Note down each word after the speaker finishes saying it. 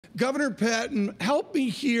Governor Patten, help me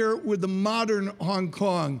here with the modern Hong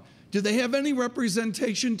Kong. Do they have any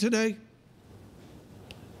representation today?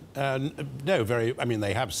 No, I mean,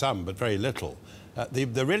 they have some, but very little.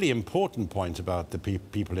 The really important point about the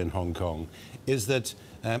people in Hong Kong is that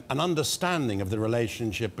an understanding of the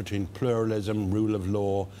relationship between pluralism, rule of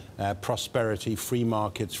law, prosperity, free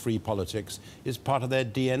markets, free politics is part of their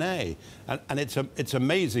DNA. And it's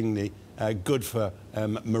amazingly good for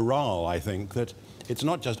morale, I think, that it's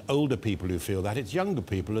not just older people who feel that, it's younger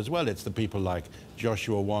people as well. It's the people like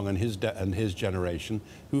Joshua Wong and his generation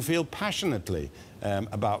who feel passionately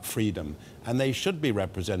about freedom, and they should be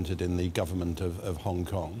represented in the government of Hong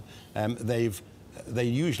Kong. They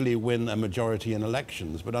usually win a majority in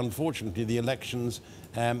elections, but unfortunately the elections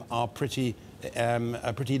are pretty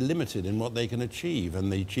limited in what they can achieve,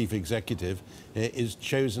 and the chief executive is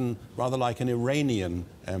chosen rather like an Iranian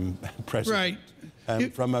president,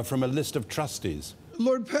 right, from a list of trustees.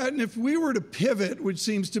 Lord Patten, if we were to pivot, which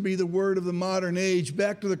seems to be the word of the modern age,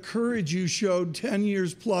 back to the courage you showed 10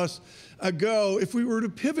 years plus ago, if we were to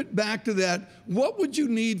pivot back to that, what would you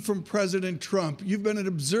need from President Trump? You've been an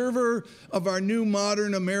observer of our new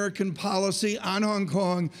modern American policy on Hong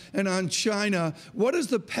Kong and on China. What is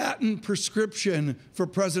the Patten prescription for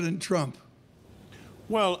President Trump?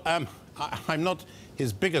 Well, I'm not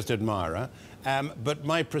his biggest admirer, but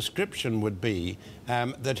my prescription would be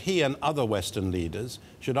that he and other Western leaders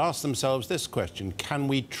should ask themselves this question: can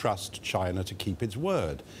we trust China to keep its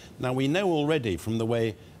word? Now, we know already from the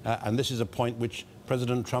way, and this is a point which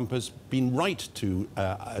President Trump has been right to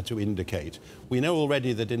indicate, we know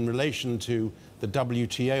already that in relation to the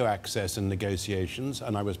WTO access and negotiations,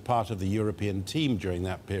 and I was part of the European team during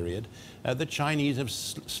that period, the Chinese have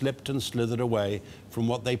slipped and slithered away from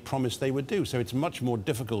what they promised they would do. So it's much more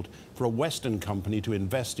difficult for a Western company to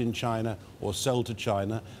invest in China or sell to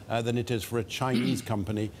China than it is for a Chinese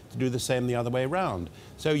company to do the same the other way around.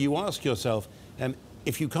 So you ask yourself,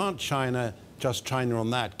 if you can't trust China on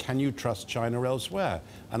that, can you trust China elsewhere?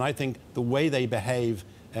 And I think the way they behave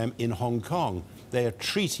in Hong Kong, they are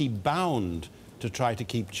treaty bound to try to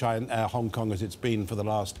keep Hong Kong as it's been for the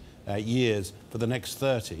last years, for the next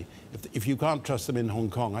 30. If you can't trust them in Hong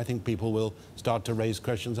Kong, I think people will start to raise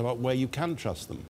questions about where you can trust them.